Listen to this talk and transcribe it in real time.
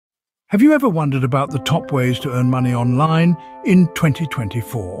Have you ever wondered about the top ways to earn money online in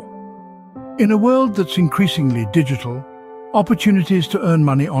 2024? In a world that's increasingly digital, opportunities to earn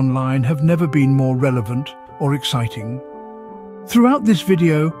money online have never been more relevant or exciting. Throughout this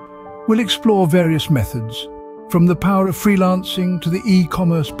video, we'll explore various methods, from the power of freelancing to the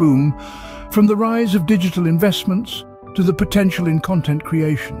e-commerce boom, from the rise of digital investments to the potential in content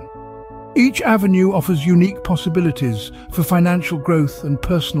creation. Each avenue offers unique possibilities for financial growth and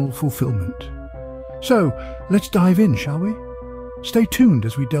personal fulfillment. So, let's dive in, shall we? Stay tuned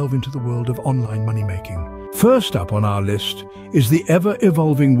as we delve into the world of online money-making. First up on our list is the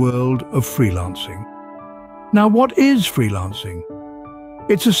ever-evolving world of freelancing. Now, what is freelancing?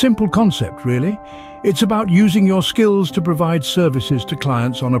 It's a simple concept, really. It's about using your skills to provide services to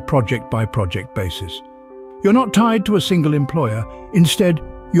clients on a project-by-project basis. You're not tied to a single employer. Instead,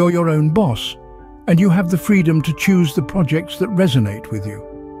 you're your own boss, and you have the freedom to choose the projects that resonate with you.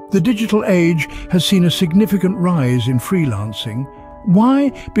 The digital age has seen a significant rise in freelancing. Why?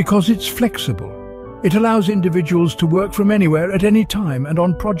 Because it's flexible. It allows individuals to work from anywhere at any time and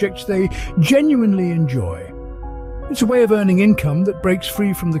on projects they genuinely enjoy. It's a way of earning income that breaks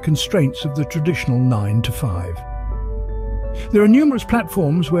free from the constraints of the traditional 9-to-5. There are numerous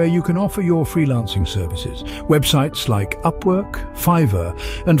platforms where you can offer your freelancing services. Websites like Upwork, Fiverr,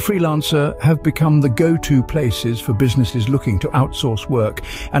 and Freelancer have become the go-to places for businesses looking to outsource work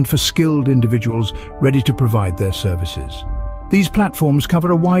and for skilled individuals ready to provide their services. These platforms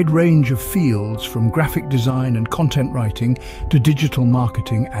cover a wide range of fields, from graphic design and content writing to digital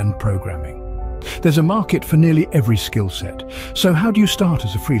marketing and programming. There's a market for nearly every skill set. So how do you start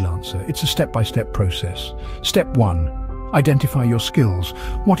as a freelancer? It's a step-by-step process. Step 1. Identify your skills.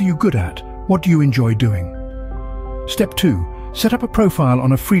 What are you good at? What do you enjoy doing? Step 2. Set up a profile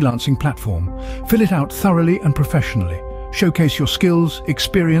on a freelancing platform. Fill it out thoroughly and professionally. Showcase your skills,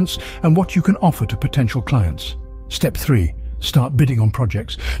 experience, and what you can offer to potential clients. Step 3. Start bidding on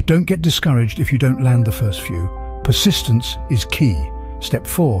projects. Don't get discouraged if you don't land the first few. Persistence is key. Step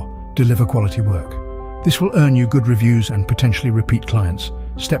 4. Deliver quality work. This will earn you good reviews and potentially repeat clients.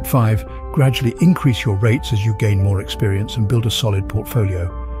 Step 5. Gradually increase your rates as you gain more experience and build a solid portfolio.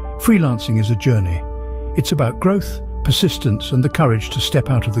 Freelancing is a journey. It's about growth, persistence, and the courage to step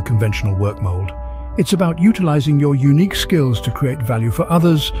out of the conventional work mold. It's about utilizing your unique skills to create value for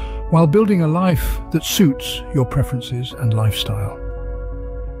others while building a life that suits your preferences and lifestyle.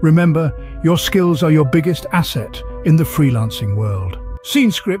 Remember, your skills are your biggest asset in the freelancing world.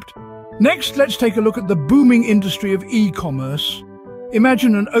 Scene script. Next, let's take a look at the booming industry of e-commerce.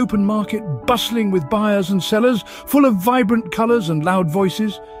 Imagine an open market bustling with buyers and sellers, full of vibrant colors and loud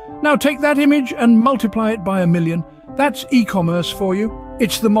voices. Now take that image and multiply it by 1,000,000. That's e-commerce for you.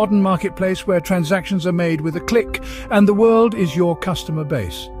 It's the modern marketplace where transactions are made with a click and the world is your customer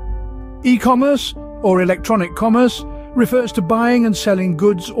base. E-commerce, or electronic commerce, refers to buying and selling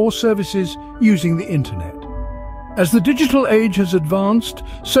goods or services using the internet. As the digital age has advanced,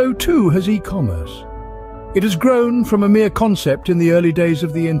 so too has e-commerce. It has grown from a mere concept in the early days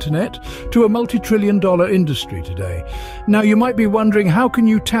of the internet to a multi-trillion-dollar industry today. Now you might be wondering, how can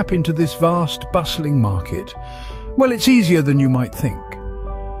you tap into this vast, bustling market? Well, it's easier than you might think.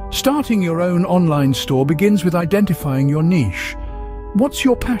 Starting your own online store begins with identifying your niche. What's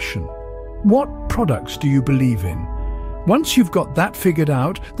your passion? What products do you believe in? Once you've got that figured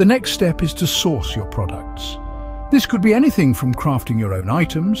out, the next step is to source your products. This could be anything from crafting your own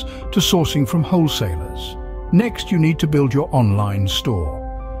items to sourcing from wholesalers. Next, you need to build your online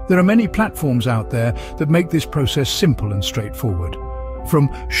store. There are many platforms out there that make this process simple and straightforward. From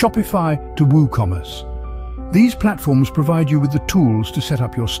Shopify to WooCommerce. These platforms provide you with the tools to set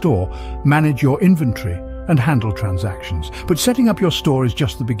up your store, manage your inventory, and handle transactions. But setting up your store is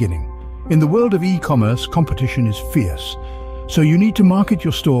just the beginning. In the world of e-commerce, competition is fierce, so you need to market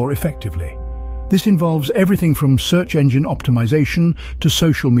your store effectively. This involves everything from search engine optimization to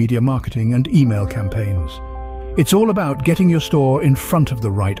social media marketing and email campaigns. It's all about getting your store in front of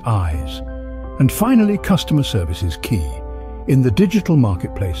the right eyes. And finally, customer service is key. In the digital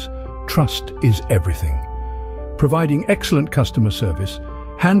marketplace, trust is everything. Providing excellent customer service,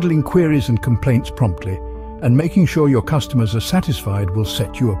 handling queries and complaints promptly, and making sure your customers are satisfied will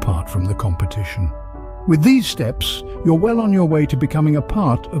set you apart from the competition. With these steps, you're well on your way to becoming a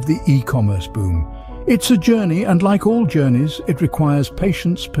part of the e-commerce boom. It's a journey, and like all journeys, it requires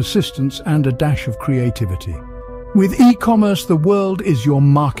patience, persistence, and a dash of creativity. With e-commerce, the world is your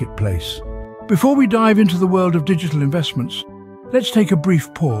marketplace. Before we dive into the world of digital investments, let's take a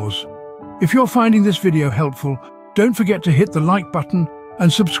brief pause. If you're finding this video helpful, don't forget to hit the like button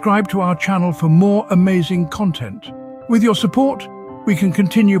and subscribe to our channel for more amazing content. With your support, we can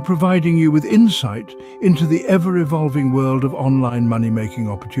continue providing you with insight into the ever-evolving world of online money-making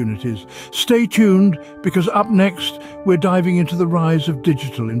opportunities. Stay tuned, because up next, we're diving into the rise of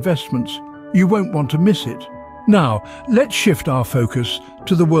digital investments. You won't want to miss it. Now, let's shift our focus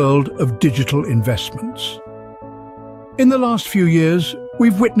to the world of digital investments. In the last few years,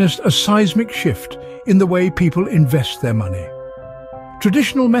 we've witnessed a seismic shift in the way people invest their money.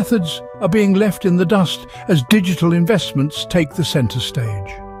 Traditional methods are being left in the dust as digital investments take the center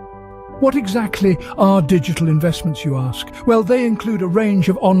stage. What exactly are digital investments, you ask? Well, they include a range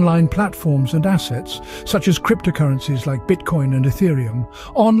of online platforms and assets, such as cryptocurrencies like Bitcoin and Ethereum,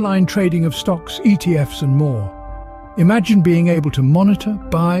 online trading of stocks, ETFs, and more. Imagine being able to monitor,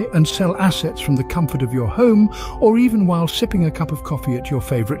 buy, and sell assets from the comfort of your home, or even while sipping a cup of coffee at your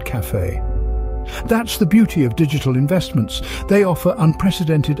favorite cafe. That's the beauty of digital investments. They offer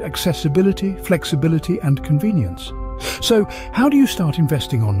unprecedented accessibility, flexibility, and convenience. So, how do you start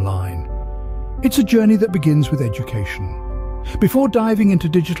investing online? It's a journey that begins with education. Before diving into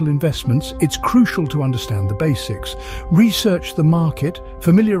digital investments, it's crucial to understand the basics. Research the market,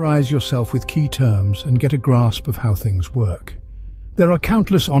 familiarize yourself with key terms, and get a grasp of how things work. There are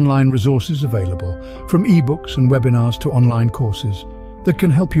countless online resources available, from ebooks and webinars to online courses, that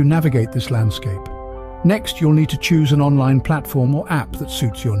can help you navigate this landscape. Next, you'll need to choose an online platform or app that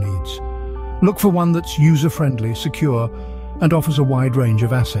suits your needs. Look for one that's user-friendly, secure, and offers a wide range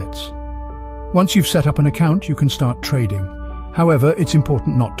of assets. Once you've set up an account, you can start trading. However, it's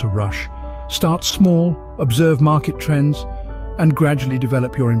important not to rush. Start small, observe market trends, and gradually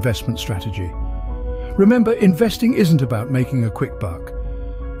develop your investment strategy. Remember, investing isn't about making a quick buck.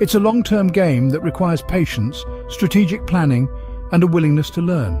 It's a long-term game that requires patience, strategic planning, and a willingness to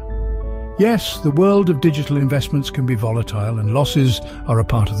learn. Yes, the world of digital investments can be volatile, and losses are a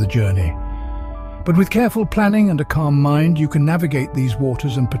part of the journey. But with careful planning and a calm mind, you can navigate these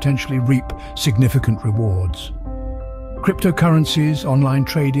waters and potentially reap significant rewards. Cryptocurrencies, online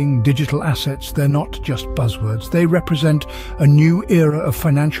trading, digital assets, they're not just buzzwords. They represent a new era of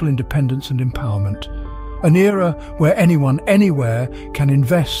financial independence and empowerment. An era where anyone, anywhere, can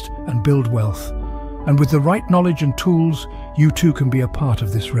invest and build wealth. And with the right knowledge and tools, you too can be a part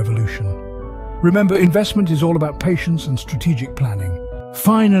of this revolution. Remember, investment is all about patience and strategic planning.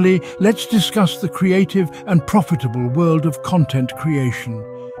 Finally, let's discuss the creative and profitable world of content creation.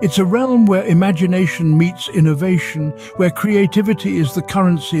 It's a realm where imagination meets innovation, where creativity is the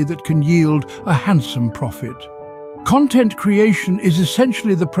currency that can yield a handsome profit. Content creation is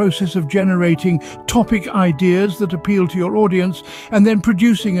essentially the process of generating topic ideas that appeal to your audience and then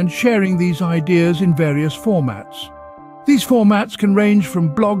producing and sharing these ideas in various formats. These formats can range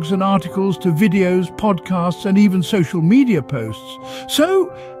from blogs and articles to videos, podcasts, and even social media posts.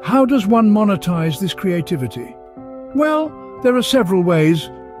 So, how does one monetize this creativity? Well, there are several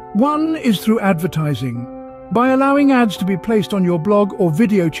ways. One is through advertising. By allowing ads to be placed on your blog or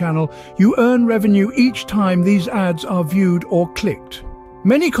video channel, you earn revenue each time these ads are viewed or clicked.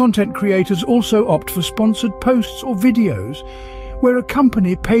 Many content creators also opt for sponsored posts or videos, where a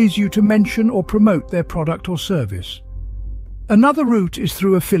company pays you to mention or promote their product or service. Another route is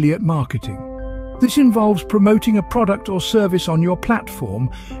through affiliate marketing. This involves promoting a product or service on your platform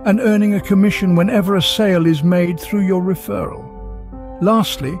and earning a commission whenever a sale is made through your referral.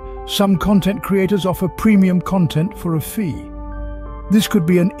 Lastly, some content creators offer premium content for a fee. This could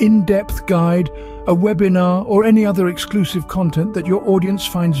be an in-depth guide, a webinar, or any other exclusive content that your audience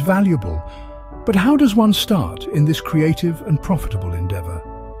finds valuable. But how does one start in this creative and profitable endeavor?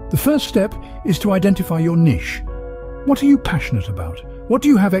 The first step is to identify your niche. What are you passionate about? What do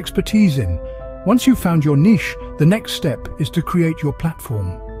you have expertise in? Once you've found your niche, the next step is to create your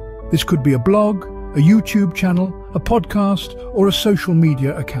platform. This could be a blog, a YouTube channel, a podcast, or a social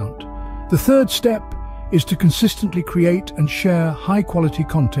media account. The third step is to consistently create and share high-quality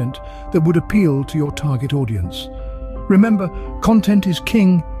content that would appeal to your target audience. Remember, content is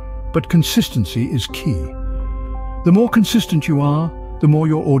king, but consistency is key. The more consistent you are, the more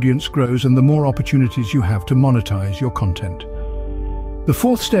your audience grows and the more opportunities you have to monetize your content. The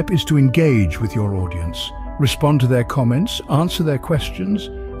fourth step is to engage with your audience. Respond to their comments, answer their questions,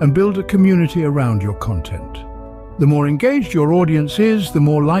 and build a community around your content. The more engaged your audience is, the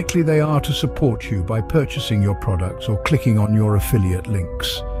more likely they are to support you by purchasing your products or clicking on your affiliate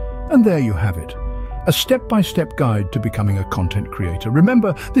links. And there you have it, a step-by-step guide to becoming a content creator.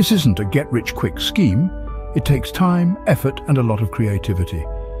 Remember, this isn't a get-rich-quick scheme. It takes time, effort, and a lot of creativity.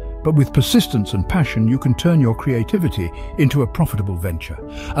 But with persistence and passion, you can turn your creativity into a profitable venture.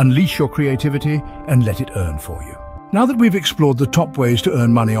 Unleash your creativity and let it earn for you. Now that we've explored the top ways to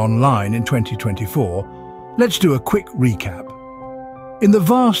earn money online in 2024, let's do a quick recap. In the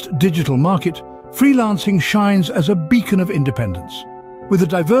vast digital market, freelancing shines as a beacon of independence. With a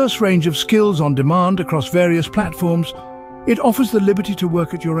diverse range of skills on demand across various platforms, it offers the liberty to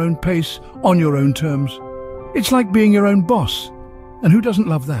work at your own pace, on your own terms. It's like being your own boss, and who doesn't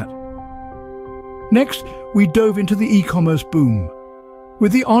love that? Next, we dove into the e-commerce boom.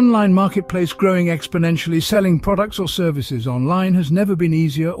 With the online marketplace growing exponentially, selling products or services online has never been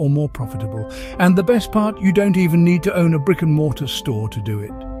easier or more profitable. And the best part, you don't even need to own a brick-and-mortar store to do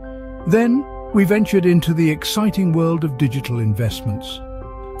it. Then, we ventured into the exciting world of digital investments.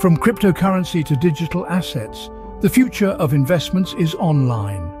 From cryptocurrency to digital assets, the future of investments is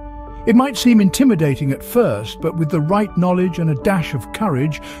online. It might seem intimidating at first, but with the right knowledge and a dash of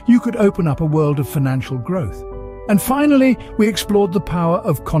courage, you could open up a world of financial growth. And finally, we explored the power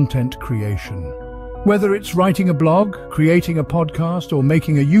of content creation. Whether it's writing a blog, creating a podcast, or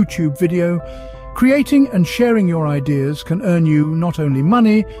making a YouTube video, creating and sharing your ideas can earn you not only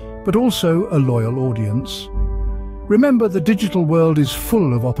money, but also a loyal audience. Remember, the digital world is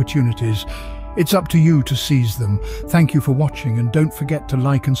full of opportunities. It's up to you to seize them. Thank you for watching, and don't forget to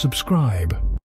like and subscribe.